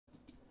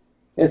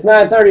It's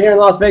 9:30 here in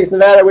Las Vegas,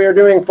 Nevada. We are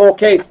doing full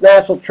case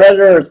National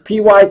Treasures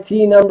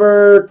PYT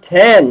number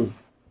 10.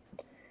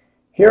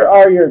 Here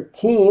are your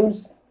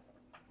teams.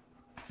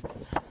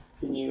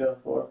 Can you go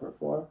 4 for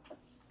 4?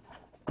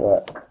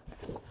 What?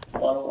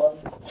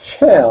 1-1?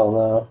 Hell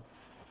no.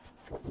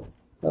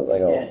 That's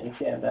like You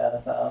can't bat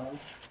 1,000.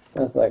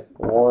 That's like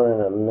 1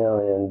 in a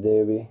million,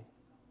 doobie.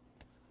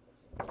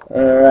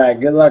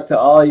 Alright, good luck to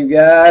all you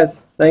guys.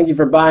 Thank you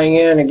for buying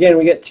in. Again,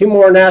 we get 2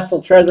 more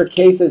National Treasure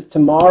cases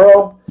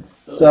tomorrow.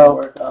 So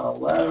we can work on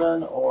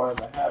 11 or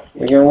the half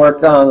case. We can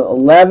work on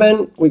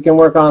 11. We can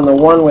work on the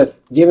one with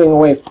giving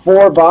away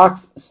 4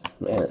 boxes.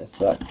 Man, it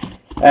sucks.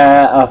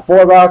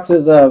 4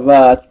 boxes of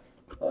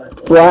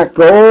black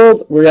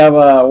gold. We have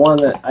one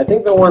that, I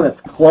think the one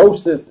that's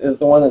closest is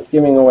the one that's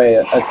giving away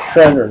a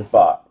treasures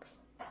box.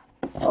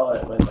 Oh,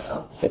 it went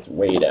down. It's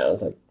way down.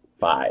 It's like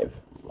 5.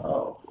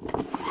 Oh.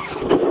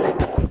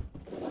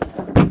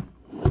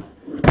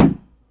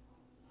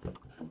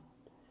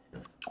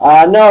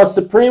 No,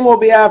 Supreme will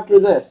be after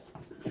this.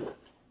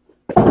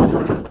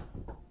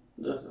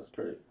 This is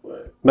pretty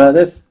quick. But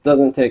this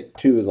doesn't take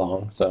too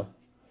long, so.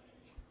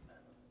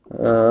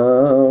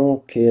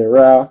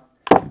 Kira,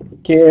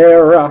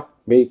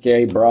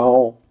 BK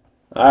Brawl.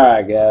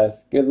 Alright,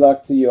 guys. Good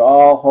luck to you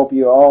all. Hope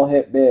you all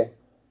hit big.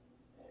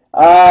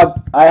 I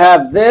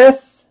have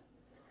this.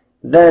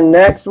 Then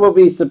next will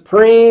be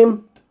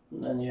Supreme.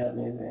 And then you have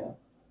Museum.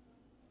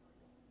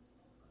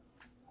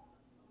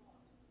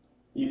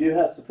 You do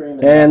have Supreme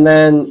and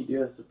then you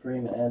do have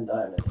Supreme and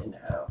Diamond in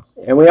house.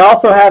 And we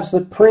also have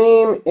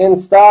Supreme in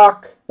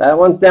stock. That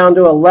one's down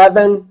to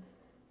 11.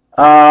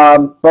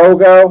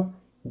 BOGO.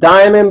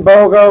 Diamond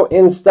BOGO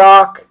in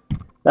stock.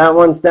 That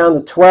one's down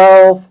to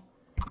 12.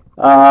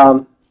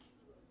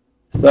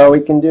 So we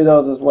can do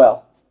those as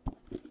well.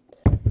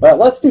 But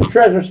let's do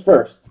treasures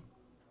first.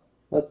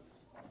 Let's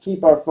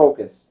keep our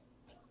focus.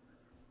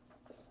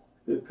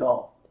 Good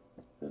call.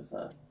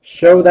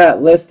 Show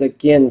that list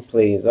again,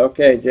 please.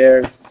 Okay,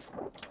 Jared.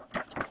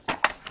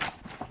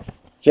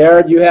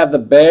 Jared, you have the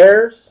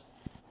Bears.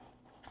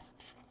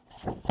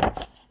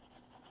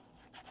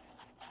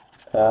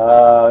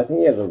 I think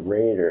you have the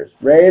Raiders.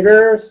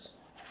 Raiders.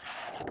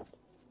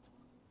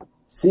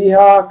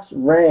 Seahawks,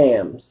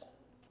 Rams.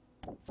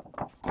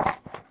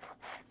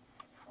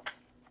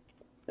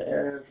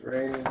 Bears,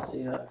 Raiders,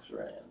 Seahawks,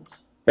 Rams.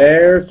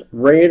 Bears,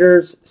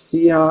 Raiders,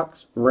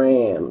 Seahawks,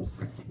 Rams.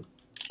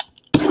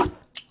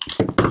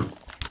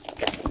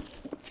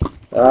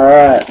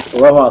 Alright,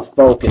 Aloha's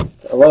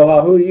focused.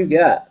 Aloha, who do you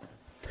got?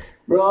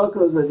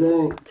 Broncos, I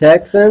think.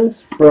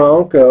 Texans,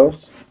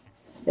 Broncos,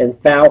 and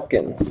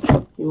Falcons.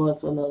 He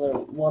wants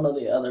one of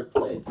the other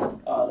plates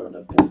auto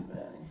to Peyton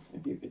Manning,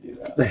 if you could do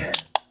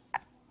that.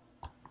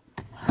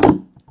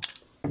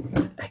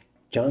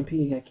 John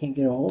P, I can't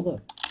get a hold of.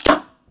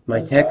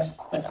 My text.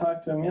 I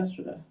talked to him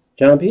yesterday.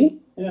 John P?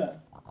 Yeah.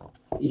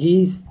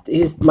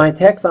 My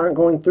texts aren't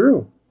going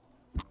through.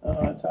 Oh,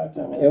 I talked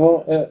to him.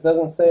 It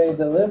doesn't say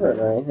delivered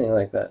or anything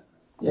like that.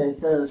 Yeah, he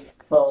said his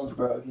phone's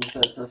broke. He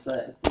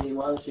said he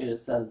wants you to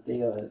send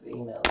Theo his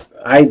email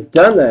address. I've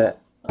done that.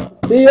 Oh.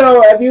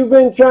 Theo, have you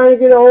been trying to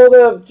get a hold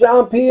of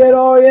John P at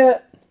all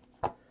yet?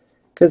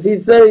 Because he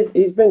said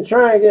he's been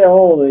trying to get a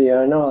hold of you.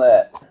 I know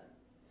that.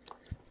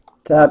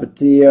 Top of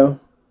Theo.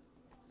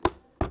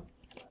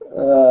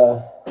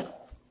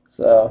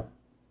 So.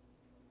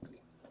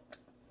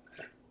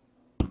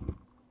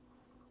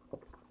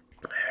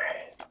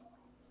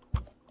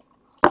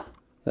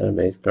 Is that a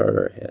base card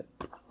or a hit?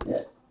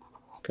 Yeah.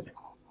 Okay.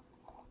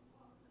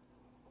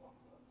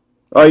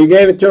 Oh, you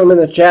gave it to him in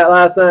the chat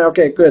last night?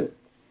 Okay, good.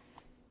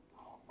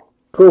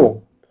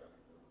 Cool.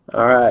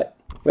 All right.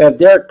 We have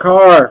Derek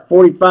Carr,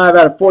 45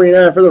 out of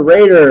 49 for the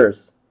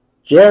Raiders.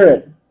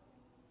 Jared.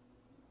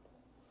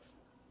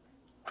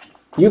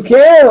 You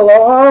can,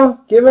 Aloha.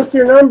 Give us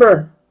your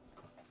number.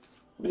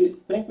 We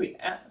think we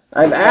asked.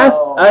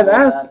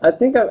 I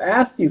think I've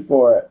asked you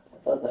for it. I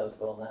thought that was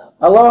going out.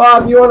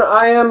 Aloha, if you want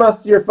to IM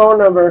us your phone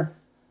number.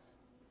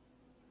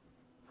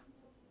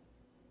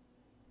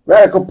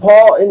 Radical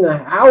Paul in the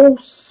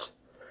house.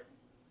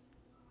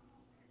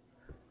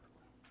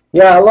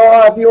 Yeah,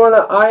 Aloha, if you want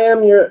to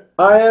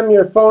IM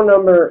your phone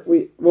number,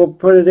 we'll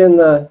put it in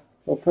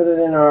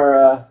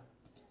our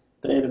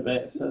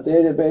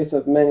database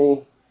of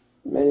many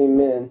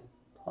men.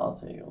 I'll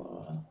take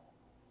Aloha.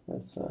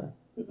 That's fine.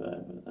 Because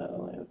I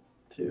only have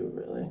 2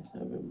 really. I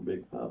have a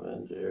Big Papa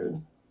and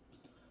Jared.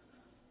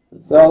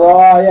 So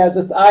Aloha, yeah,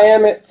 just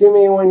IM it to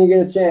me when you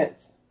get a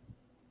chance.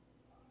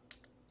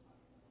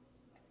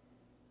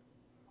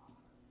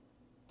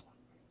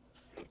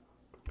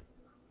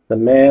 The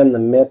man, the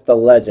myth, the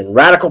legend.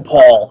 Radical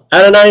Paul.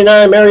 Out of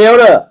 99,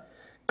 Mariota.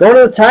 Going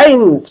to the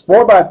Titans.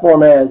 4x4,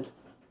 man.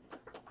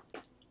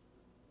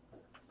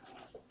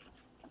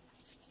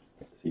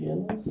 Is he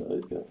in this? Oh,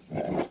 he's got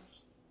the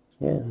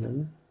yeah,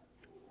 man.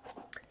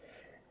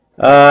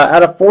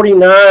 Out of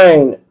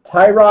 49,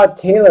 Tyrod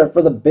Taylor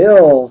for the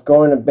Bills.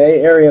 Going to Bay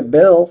Area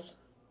Bills.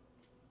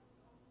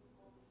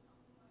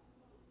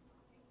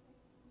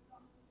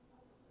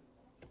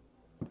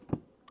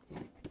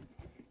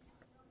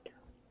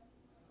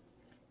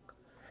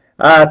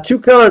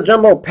 2-color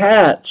jumbo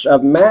patch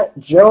of Matt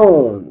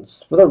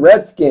Jones for the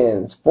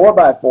Redskins.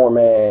 4x4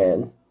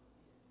 man.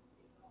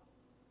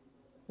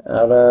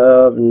 Out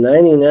of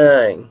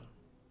 99.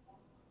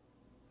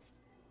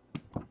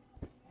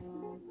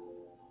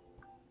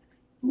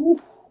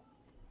 Oof.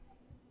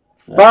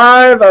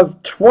 5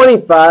 of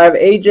 25.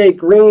 AJ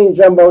Green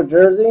jumbo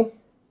jersey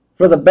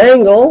for the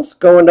Bengals.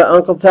 Going to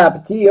Uncle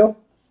Tapatio.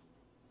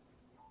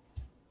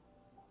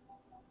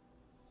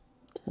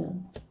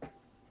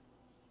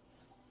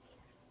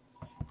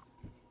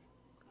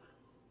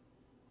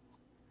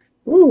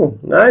 Ooh,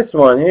 nice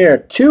one here.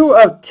 2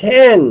 of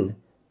 10.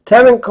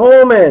 Tevin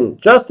Coleman,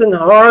 Justin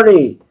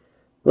Hardy,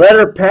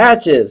 letter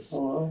patches.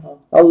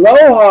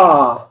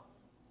 Aloha.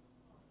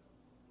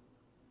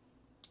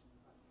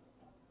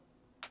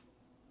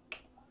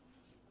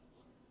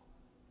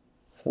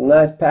 Some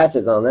nice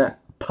patches on that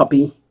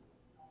puppy.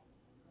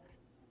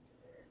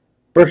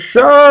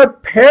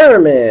 Brashard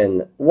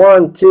Perriman,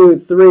 1, 2,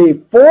 3,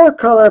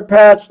 4-color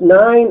patch,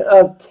 9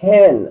 of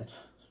 10.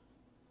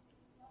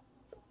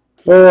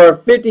 For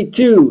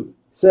 52,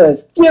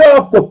 says, get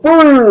off the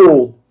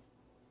field.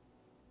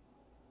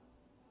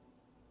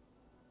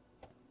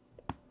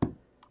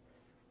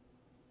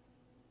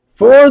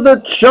 For the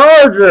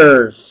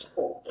Chargers,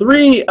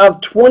 3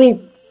 of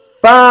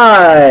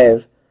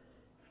 25.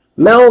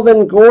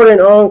 Melvin Gordon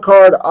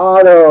on-card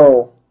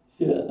auto.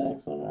 See that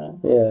next one, right?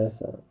 Yeah, I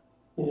saw it.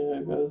 You know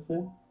where it goes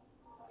to?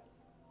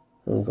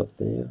 Uncle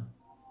Theo.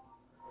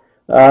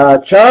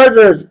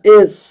 Chargers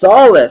is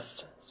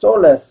Solis.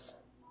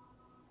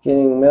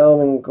 Getting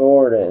Melvin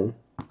Gordon.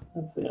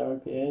 That's the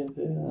RPA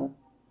too,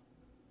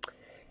 huh?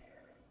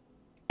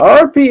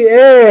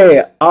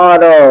 RPA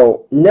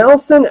auto.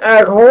 Nelson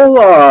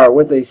Aguilar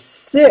with a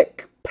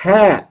sick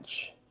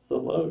patch. The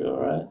logo,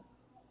 right?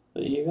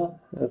 The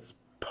eagle? That's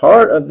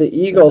part of the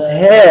Eagle's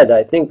head.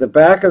 I think the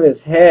back of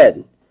his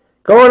head.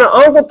 Going to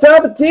Uncle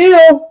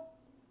Tapatio.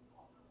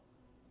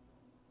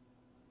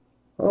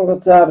 Uncle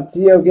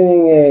Tapatio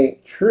getting a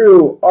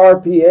true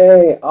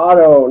RPA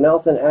auto.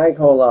 Nelson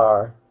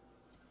Aguilar.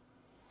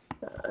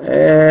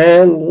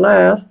 And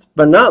last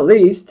but not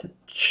least,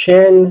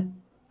 Charkandrick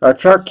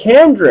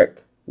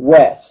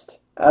West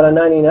out of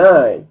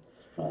 99.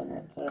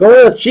 Going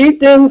to the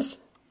Chieftains.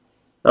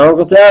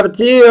 Uncle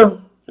Tapatio.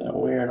 Got a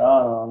weird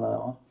auto on that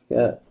one.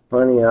 Got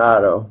funny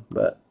auto,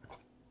 but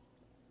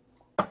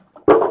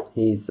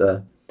he's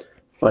a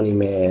funny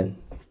man.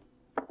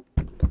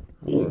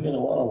 You didn't get a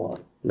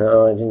 101.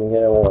 No, I didn't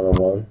get a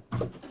 101.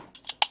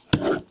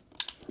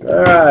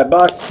 Alright,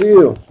 box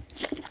 2.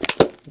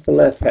 Some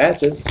nice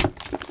patches.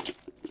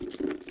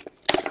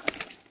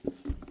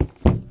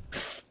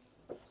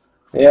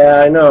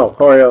 Yeah, I know.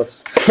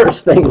 Corio's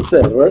first thing he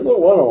says, where's the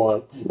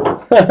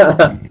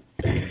 101?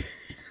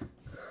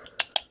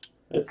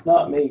 It's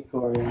not me,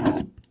 Corey.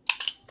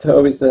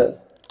 Toby says,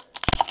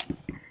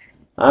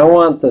 I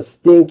want the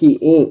stinky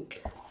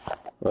ink.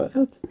 What?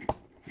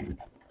 He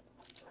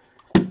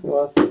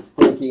wants the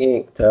stinky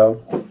ink,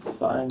 Toby.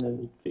 Signed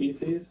in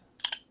feces?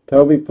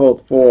 Toby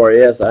pulled 4.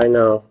 Yes, I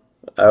know.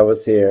 I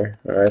was here.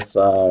 Or I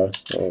saw.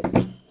 Oh.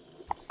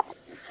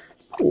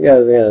 You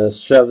guys are going to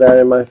shove that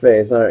in my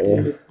face, aren't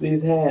you?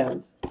 These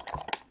hands.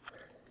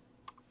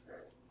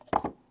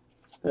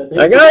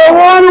 I got a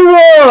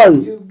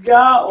 101! You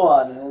got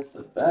one, and it's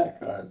the back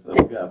card, so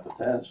we got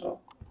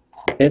potential.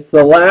 It's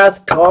the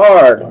last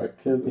card. Or it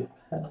could be.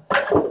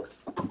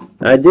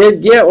 I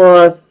did get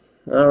one.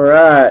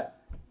 Alright.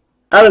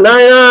 Out of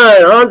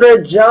 99,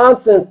 Andre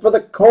Johnson for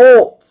the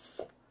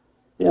Colts.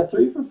 Yeah,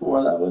 3 for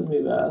 4, that wouldn't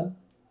be bad.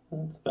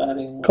 That's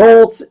batting.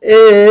 Colts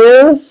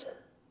is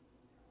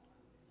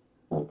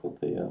Uncle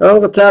Theo.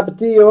 Uncle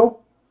Tapatio.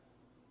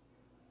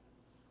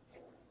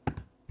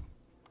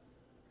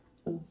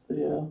 That's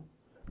Theo.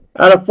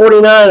 Out of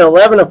 49,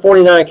 11 of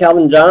 49,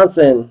 Calvin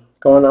Johnson.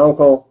 Going to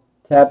Uncle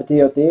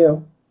Tapatio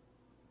Theo.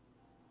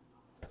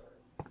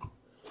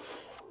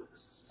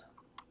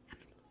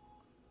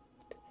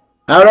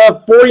 Out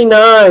of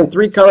 49,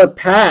 3-color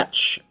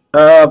patch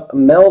of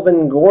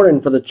Melvin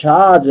Gordon for the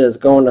Chargers.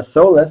 Going to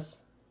Solis.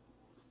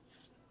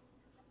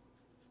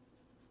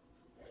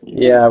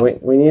 Yeah,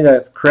 we need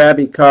a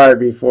crabby card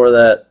before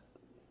that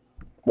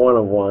 1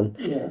 of 1.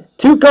 Yes.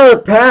 2-color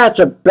patch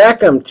of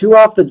Beckham, 2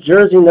 off the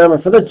jersey number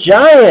for the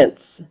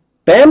Giants.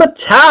 Bama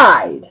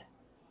Tide.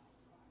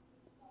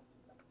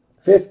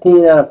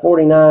 15 out of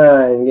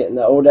 49, getting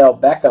the Odell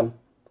Beckham.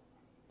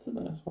 That's a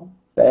nice one.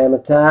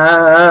 Bama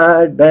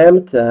Tide,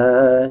 Bama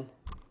Tide.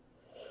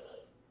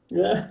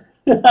 Yeah.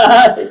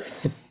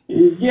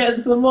 He's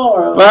getting some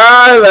more.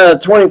 5 out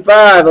of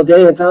 25,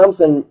 LaDainian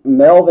Thompson,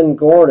 Melvin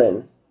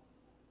Gordon.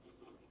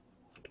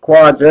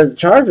 Quad jersey.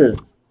 Chargers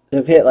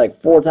have hit like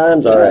 4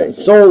 times already.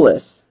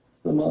 Soulless.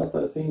 It's the most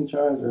I've seen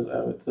Chargers, I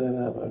would say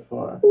that by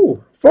far.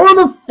 Ooh, for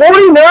the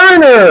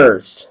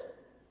 49ers.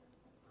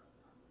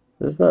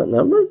 Is not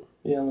numbered?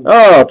 Yeah.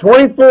 Oh,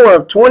 24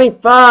 of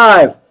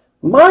 25.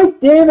 Mike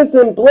Davis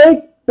and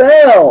Blake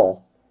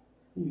Bell.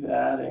 He's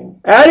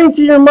adding. Adding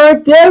to your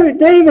Mike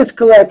Davis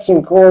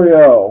collection,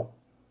 Corio.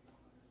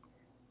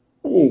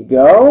 There you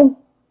go.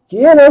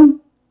 Get him.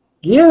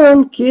 Get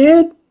him,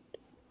 kid.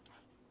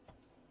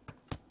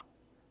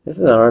 This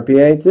is an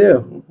RPA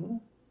too. Mm-hmm.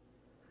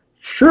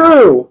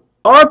 True.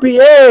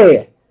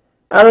 RPA.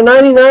 Out of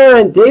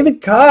 99,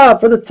 David Cobb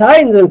for the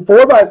Titans in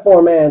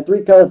 4x4 man.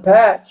 3-color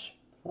patch.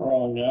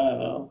 Wrong guy,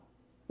 though.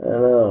 I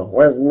don't know.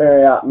 Where's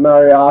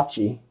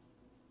Mariachi?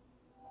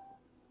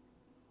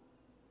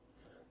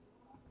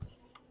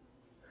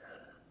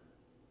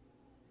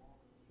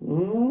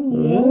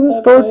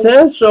 Yeah,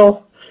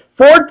 Potential.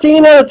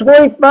 14 out of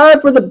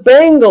 25 for the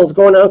Bengals.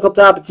 Going to Uncle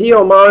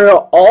Tapatio,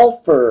 Mario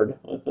Alford.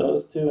 With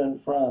those two in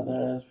front,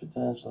 there is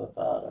potential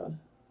at auto.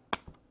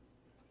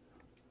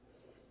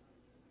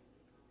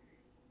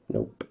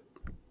 Nope.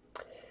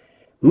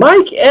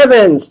 Mike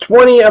Evans,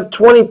 20 of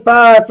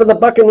 25 for the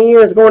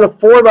Buccaneers. Going to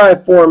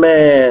 4x4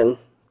 man.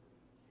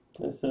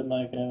 They said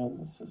Mike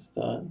Evans is a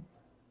stud.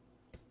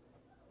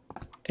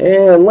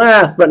 And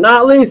last but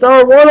not least,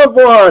 our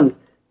 1-of-1.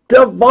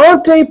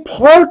 Devontae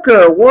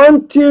Parker,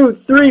 1, 2,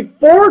 3,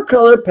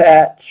 4-color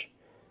patch.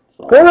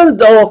 Going to the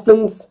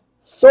Dolphins,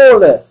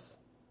 soulless.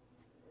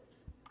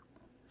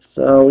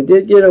 So we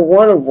did get a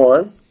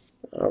 1-of-1.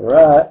 All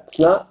right. It's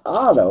not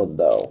auto,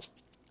 though.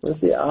 Where's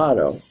the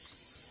auto?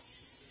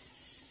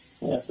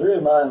 Yeah, 3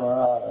 of mine were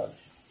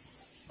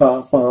autos.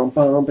 I'll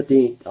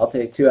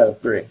take 2 out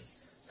of 3.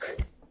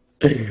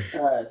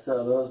 Alright,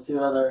 so those 2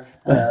 other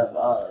have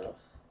autos.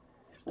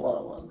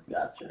 1-of-1's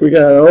gotcha. We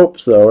gotta hope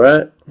so,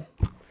 right?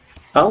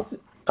 I'll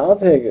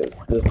take it.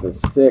 Just a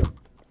sick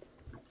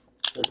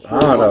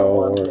auto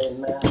or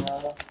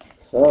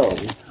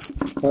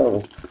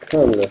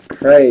something that's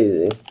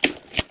crazy.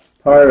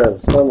 Part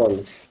of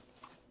someone's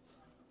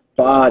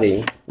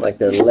body, like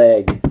their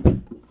leg.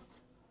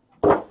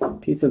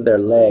 Piece of their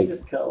You leg.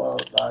 just cut one of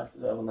those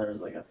boxes open, there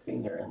was like a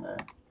finger in there.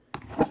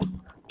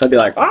 I'd be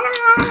like, Well,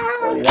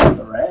 ah! you have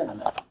to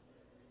random it.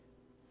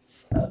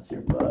 That's your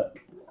butt.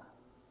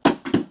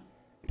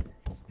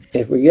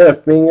 If we get a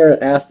finger,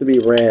 it has to be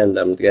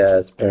random,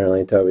 guys,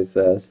 apparently, Toby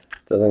says.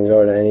 Doesn't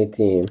go to any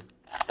team.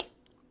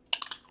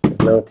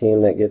 There's no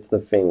team that gets the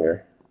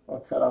finger.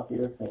 I'll cut off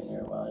your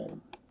finger while you're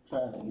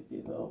trying to get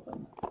these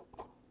open.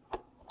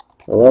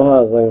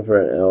 Aloha is looking for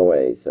an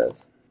Elway, he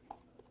says.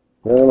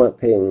 He doesn't want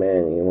Peyton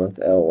Manning, he wants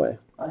Elway.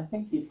 I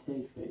think he'd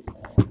take Peyton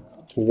Manning,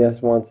 though. He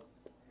just wants...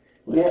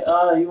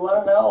 Yeah, you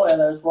want to know, and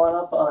there's one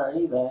up on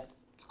eBay.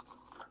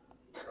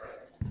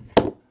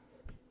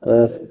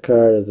 Last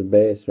card is the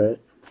base, right?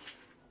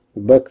 The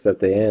book's at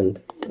the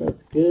end.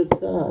 That's a good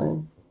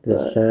sign. Is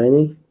it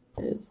shiny?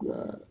 It's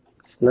not.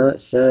 It's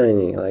not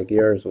shiny like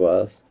yours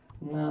was.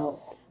 No.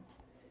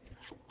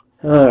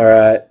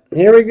 Alright,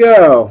 here we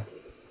go.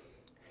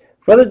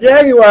 For the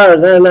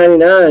Jaguars, out of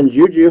 99,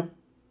 Juju.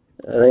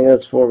 I think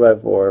that's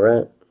 4x4,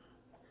 right?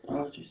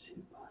 Oh, did you see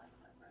the bottom of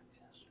my breaks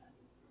yesterday?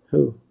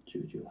 Who?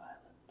 Juju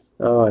Islands.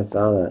 Oh, I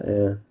saw that,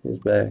 yeah. He's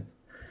back.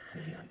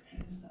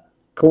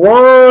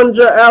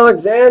 Kawanja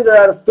Alexander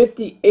out of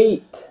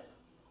 58.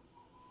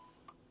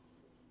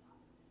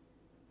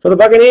 For the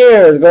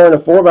Buccaneers, going to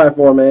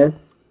 4x4, man.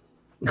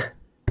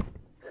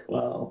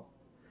 Well,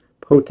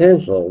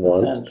 Potential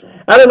one. potential.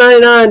 Out of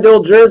 99,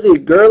 dual jersey,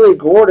 Gurley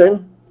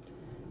Gordon.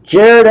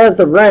 Jared has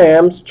the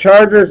Rams.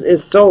 Chargers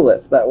is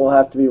soulless. That will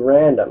have to be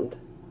randomed.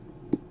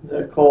 Is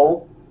that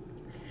Cole?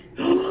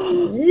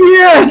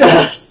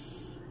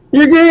 Yes!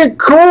 You're getting a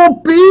Cole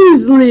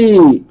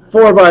Beasley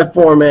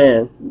 4x4,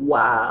 man.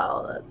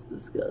 Wow, that's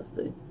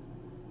disgusting.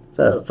 It's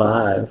out of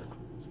 5.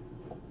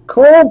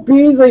 Cole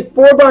Beasley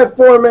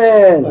 4x4,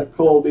 man. But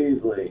Cole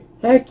Beasley.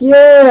 Heck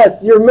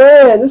yes, your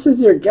man. This is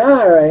your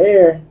guy right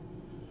here.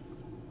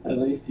 At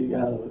least you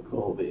got him a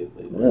Cole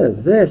Beasley. What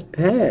is this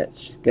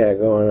patch got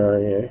going on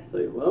here? It's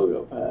a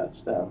logo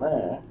patch down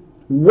there.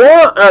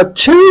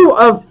 2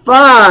 of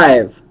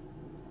 5.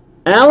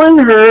 Alan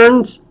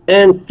Hearns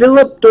and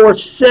Philip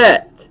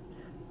Dorsett.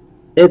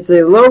 It's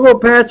a logo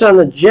patch on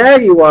the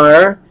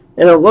Jaguar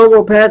and a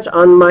logo patch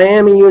on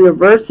Miami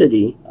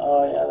University.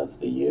 Oh yeah, that's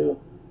the U.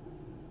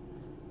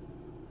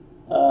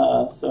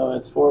 So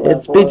it's 4x4.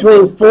 It's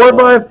between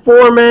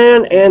 4x4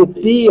 man and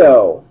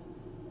Theo.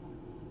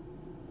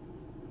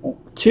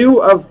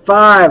 2 of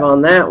 5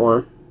 on that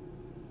one.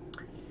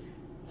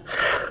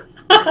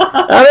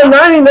 Out of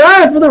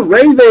 99 for the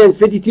Ravens.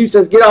 52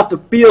 says get off the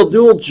field.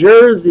 Dual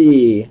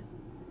jersey.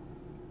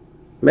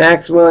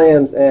 Max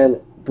Williams and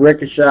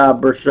Brickashaw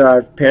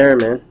Burchard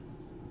Perriman.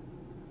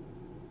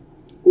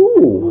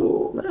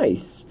 Ooh,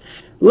 nice.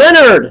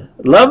 Leonard.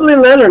 Lovely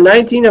Leonard.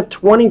 19 of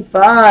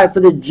 25 for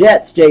the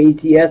Jets.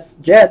 Jets.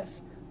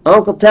 Jets.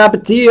 Uncle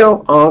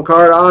Tapatio.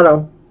 On-card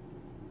auto.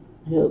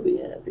 He'll be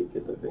happy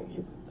because I think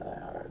he's a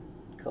diehard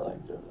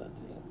collector of that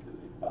team because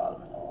he bought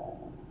them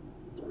all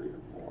 3 or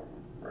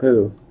 4.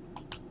 Who?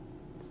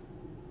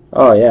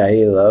 Oh, yeah,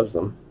 he loves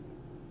them.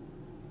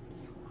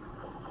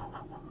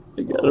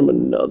 I got him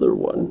another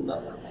one.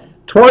 Another one.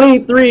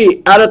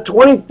 23 out of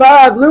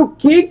 25, Luke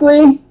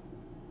Kuechly.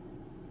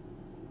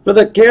 For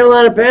the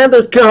Carolina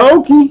Panthers,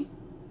 Cahokie.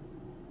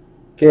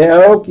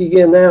 Cahokie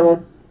getting that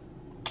one.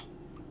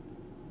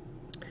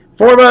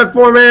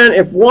 4x4, man.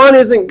 If 1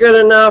 isn't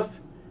good enough,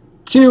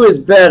 2 is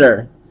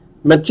better.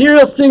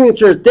 Material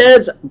signature,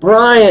 Dez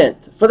Bryant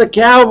for the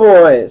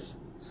Cowboys.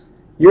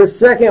 Your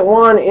second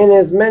one in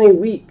as many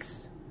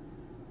weeks.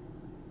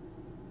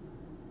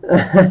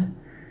 Yeah,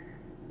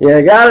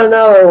 got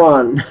another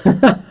one.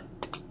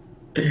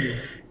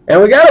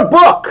 And we got a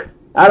book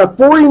out of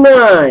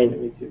 49.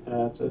 Maybe 2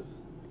 patches.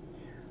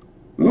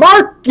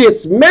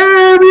 Marcus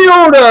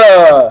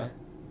Mariota.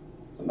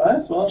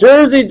 Nice one.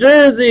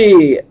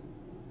 Jersey.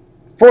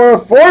 For a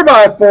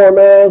 4x4,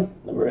 man.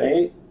 Number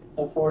 8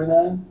 of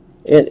 49.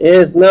 It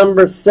is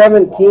number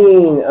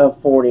 17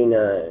 of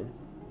 49.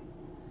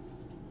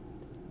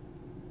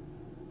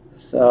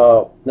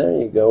 So, there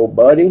you go,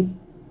 buddy.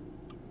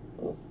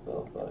 They'll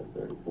sell for like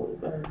 30, 40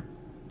 bucks.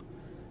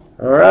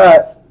 All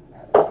right.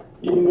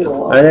 You can get a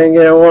lot. I didn't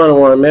get a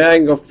 1-on-1. Maybe I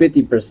can go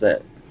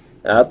 50%.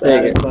 I'll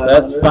take it.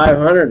 That's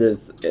 500.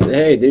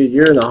 Hey, dude,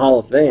 you're in the Hall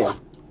of Fame.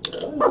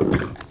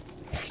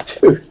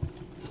 Dude.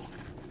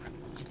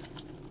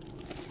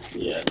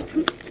 Yeah.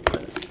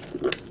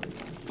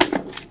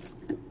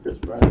 Chris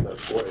Bryant's at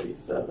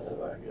 487. Is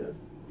that good?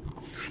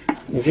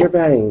 If you're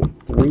batting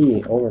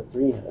over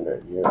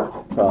 300, you're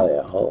probably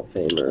a Hall of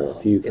Famer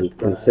if you can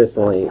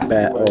consistently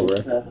bat over.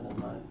 7 in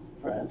my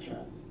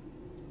franchise.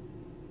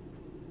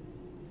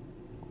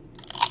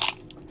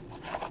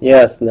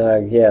 Yes,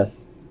 Nug,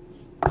 yes.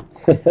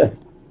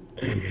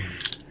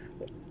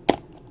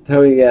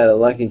 Toby got a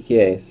lucky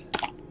case.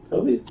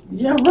 Toby's,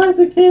 yeah, right,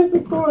 the case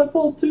before I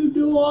pulled 2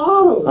 dual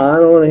autos. I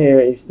don't want to hear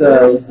it.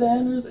 Barry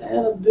Sanders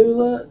and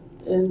Abdullah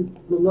and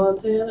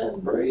Montana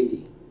and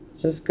Brady.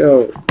 Just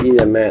go eat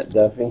a Matt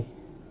Duffy.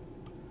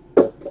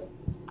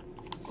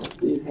 What's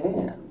these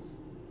hands?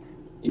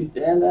 You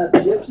stand that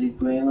Gypsy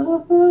Queen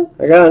last night?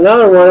 I got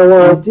another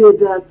 1-on-1. You did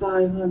that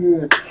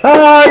 500.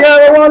 I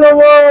got a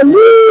 1-on-1.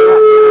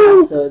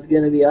 Woo! So it's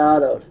going to be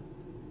autoed.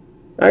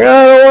 I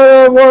got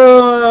a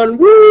 1-on-1.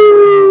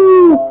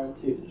 Woo!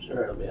 Guaranteed,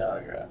 sure it'll be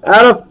autographed.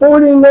 Out of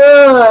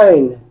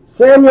 49.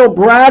 Samuel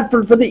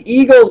Bradford for the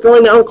Eagles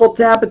going to Uncle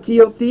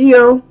Tapatio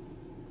Theo.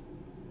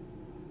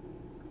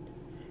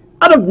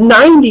 Out of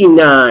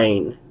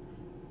 99.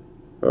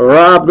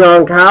 Rob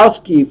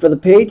Gronkowski for the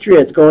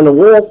Patriots going to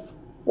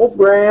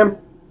Wolfgram.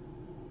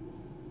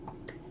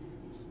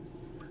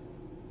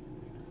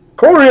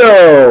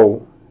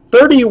 Corio,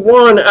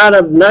 31 out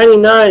of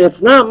 99.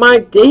 It's not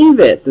Mike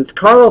Davis. It's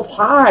Carlos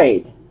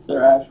Hyde. It's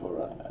their actual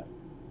running back.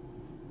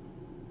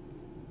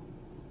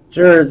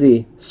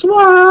 Jersey,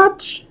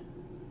 Swatch.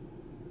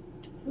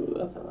 Ooh,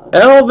 that's a nice.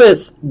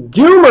 Elvis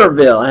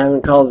Doomerville. I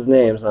haven't called his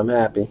name, so I'm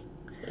happy.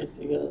 At least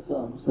you got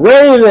some.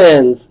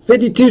 Ravens,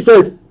 52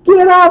 says,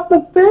 get off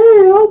the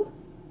field.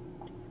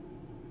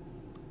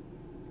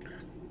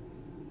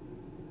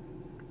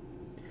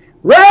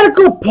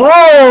 Radical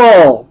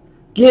Paul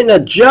getting a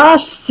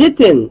Josh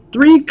Sitton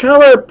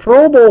 3-color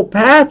Pro Bowl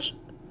patch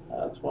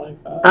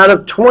 25. out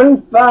of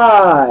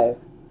 25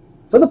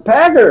 for the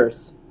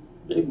Packers.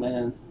 Big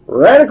man.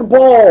 Radical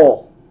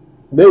Paul,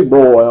 big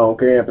boy on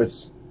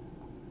campus.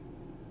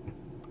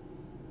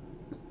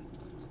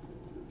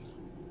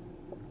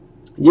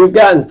 You've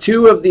gotten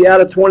 2 of the out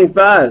of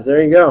 25s.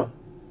 There you go.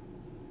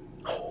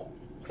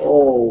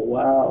 Oh,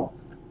 wow.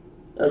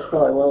 That's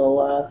probably one of the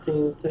last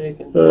teams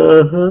taken.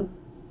 Uh-huh.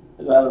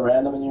 Is that a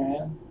random in your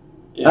hand?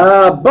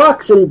 Yeah.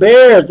 Bucks and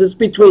Bears. This is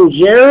between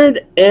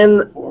Jared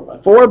and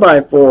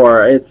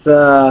 4x4. It's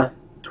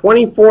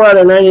 24 out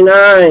of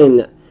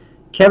 99.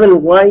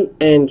 Kevin White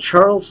and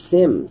Charles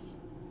Sims.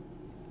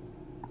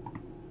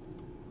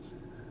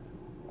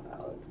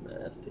 Wow, that's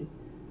nasty.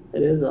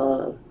 It is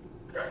on.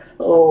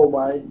 Oh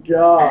my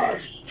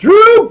gosh.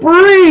 Drew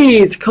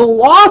Brees,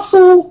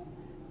 colossal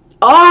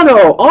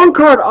auto,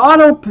 on-card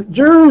auto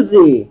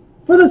jersey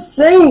for the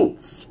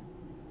Saints.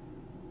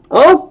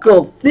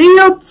 Uncle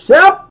Theo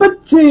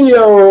Tapatio.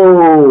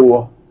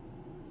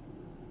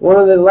 One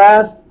of the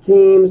last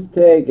teams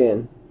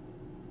taken.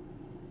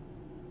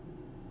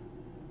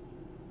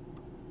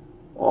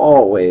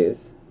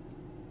 Always.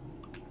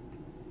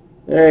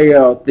 There you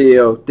go,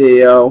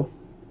 Theo.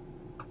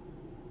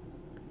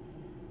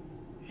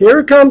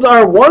 Here comes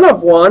our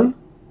 1-of-1.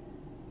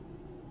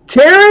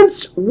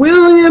 Terrence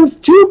Williams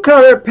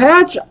 2-color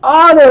patch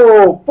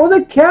auto for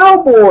the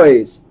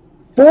Cowboys.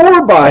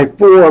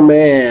 4x4,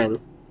 man.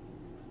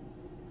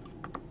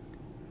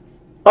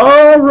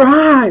 All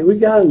right, we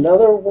got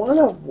another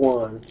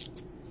 1-of-1.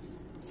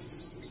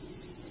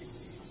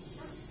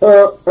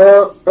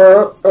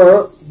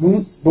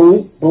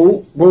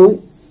 Boom.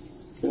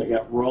 I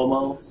got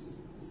Romo.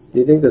 Do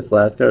you think this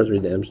last card is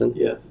redemption?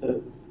 Yes, it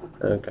is.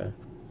 Okay.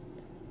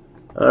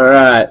 All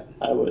right.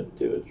 I would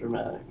do it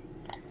dramatic.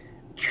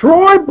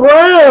 Troy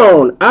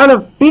Brown out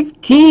of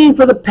 15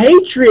 for the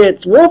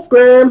Patriots.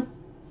 Wolfgram.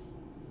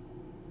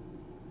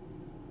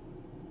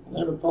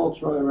 Never pulled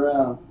Troy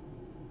Brown.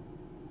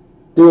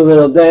 Do a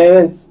little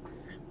dance.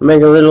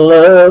 Make a little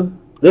love.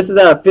 This is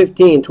out of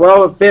 15.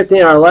 12 of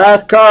 15, our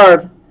last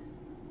card.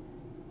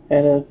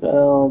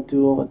 NFL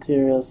dual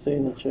material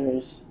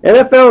signatures.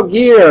 NFL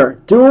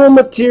gear, dual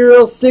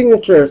material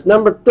signatures.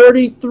 Number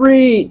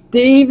 33,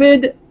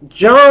 David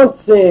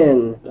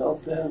Johnson. Phil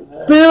Sims.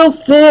 Yeah. Phil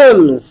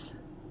Sims.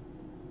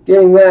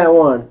 Getting that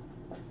one.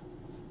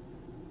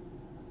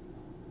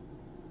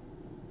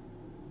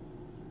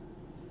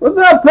 What's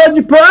up,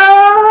 Pudgy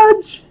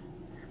Pudge?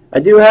 I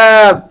do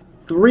have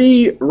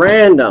 3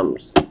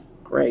 randoms.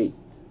 Great.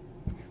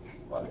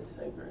 Why do you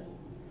say great?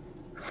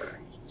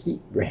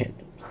 Keep randoms.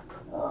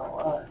 Oh,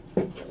 why?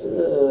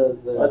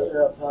 Watch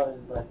your Tommy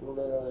is like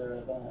literally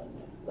right behind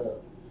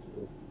you.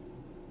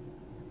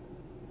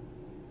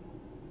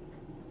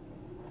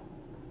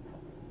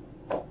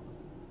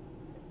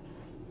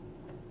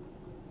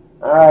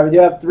 Alright, we do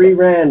have 3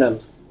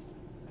 randoms.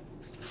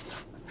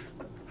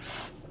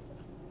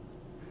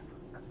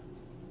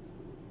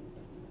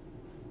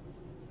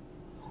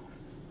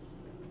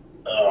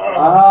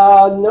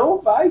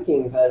 No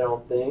Vikings, I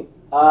don't think.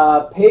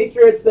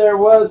 Patriots, there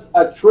was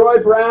a Troy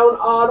Brown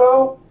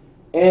auto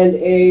and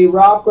a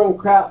Rob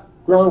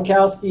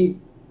Gronkowski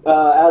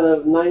out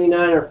of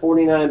 99 or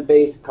 49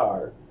 base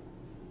card.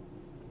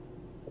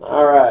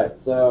 Alright,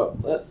 so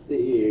let's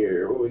see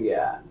here. What we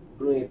got?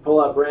 Let me pull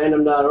up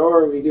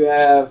random.org. We do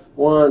have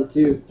 1,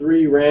 2,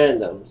 3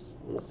 randoms.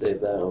 I'm going to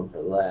save that one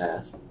for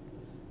last.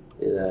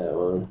 Do that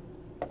one,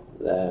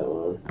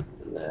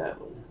 and that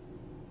one.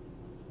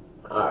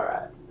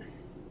 Alright.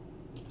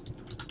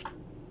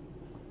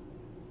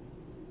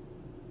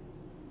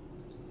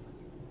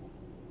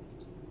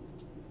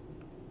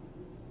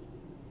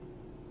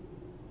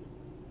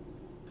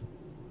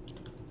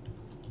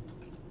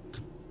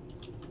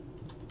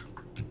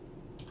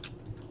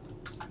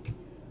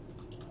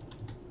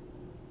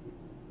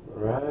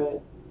 Right.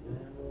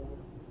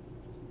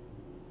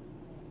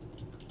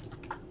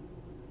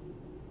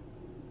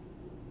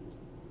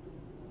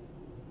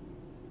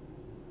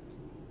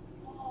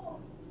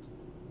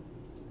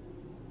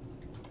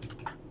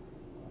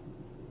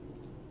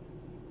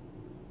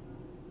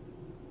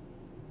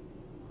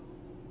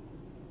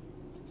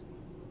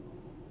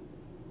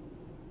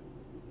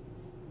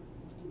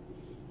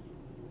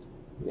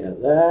 We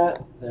got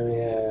that. Then we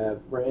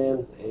have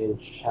Rams and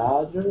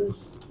Chargers.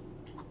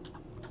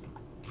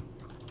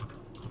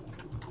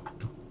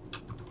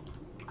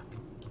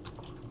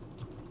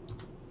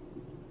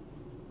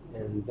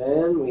 And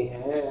then we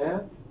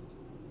have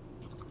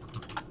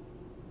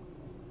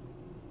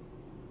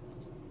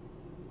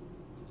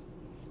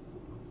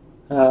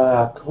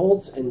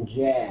Colts and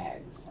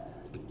Jags.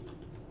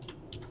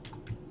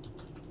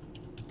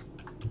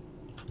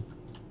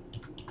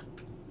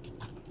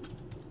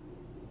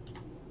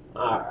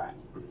 All right.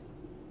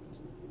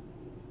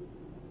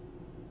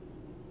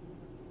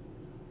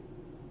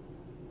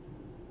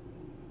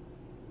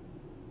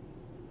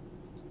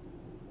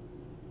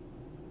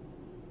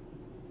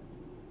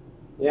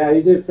 Yeah,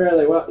 you did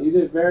fairly well. You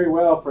did very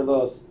well for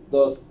those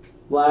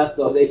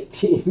 8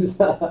 teams,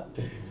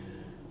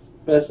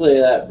 especially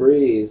that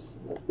Breeze.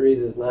 That Breeze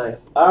is nice.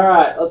 All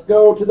right, let's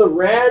go to the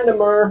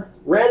randomizer.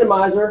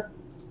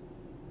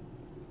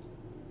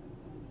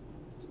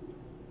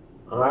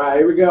 All right,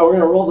 here we go. We're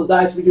gonna roll the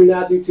dice. We do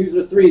not do 2s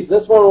or 3s.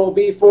 This one will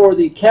be for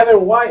the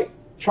Kevin White,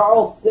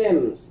 Charles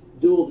Sims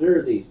dual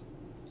jerseys.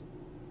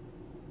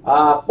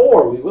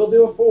 4. We will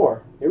do a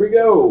 4. Here we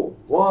go.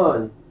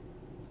 1,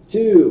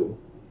 2,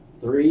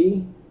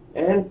 3,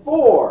 and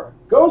 4.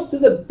 Goes to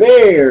the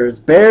Bears.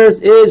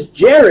 Bears is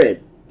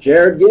Jared.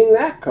 Jared getting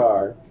that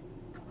card.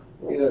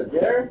 Here we go,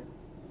 Jared.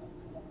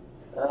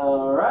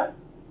 All right.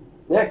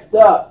 Next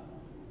up,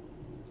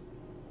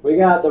 we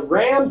got the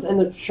Rams and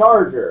the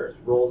Chargers.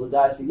 Roll the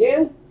dice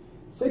again.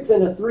 6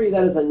 and a 3,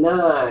 that is a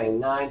 9.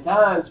 9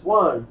 times.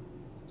 1,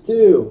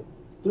 2,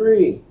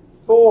 3,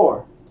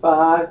 4,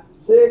 5,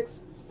 6,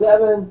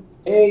 7,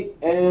 8,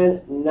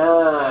 and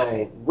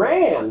 9.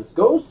 Rams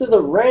goes to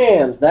the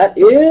Rams. That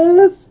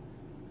is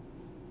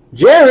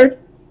Jared.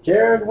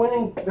 Jared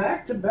winning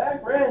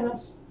back-to-back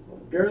randoms.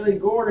 Gurley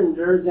Gordon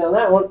jersey on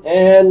that one.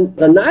 And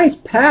the nice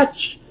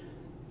patch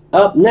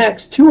up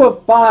next, 2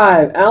 of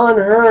 5. Alan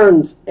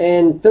Hearns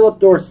and Philip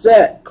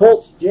Dorsett.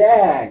 Colts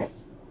Jags.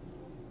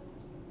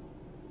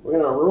 We're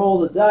going to roll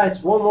the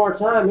dice one more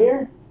time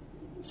here.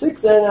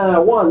 6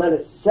 and 1. That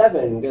is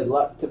 7. Good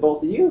luck to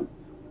both of you.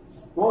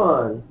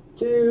 1,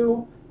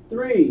 2,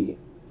 3,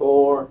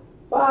 4,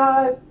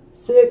 5,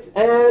 6,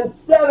 and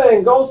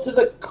 7. Goes to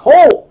the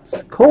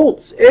Colts.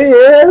 Colts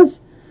is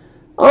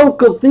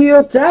Uncle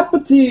Theo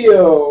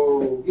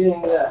Tapatio.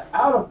 Getting the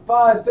out of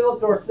 5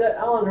 Philip Dorsett,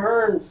 Alan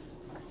Hearns,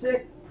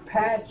 6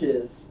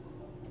 patches.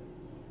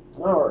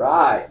 All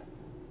right.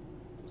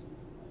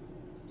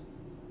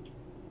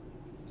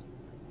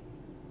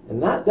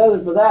 And that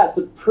does it for that.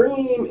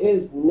 Supreme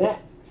is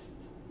next.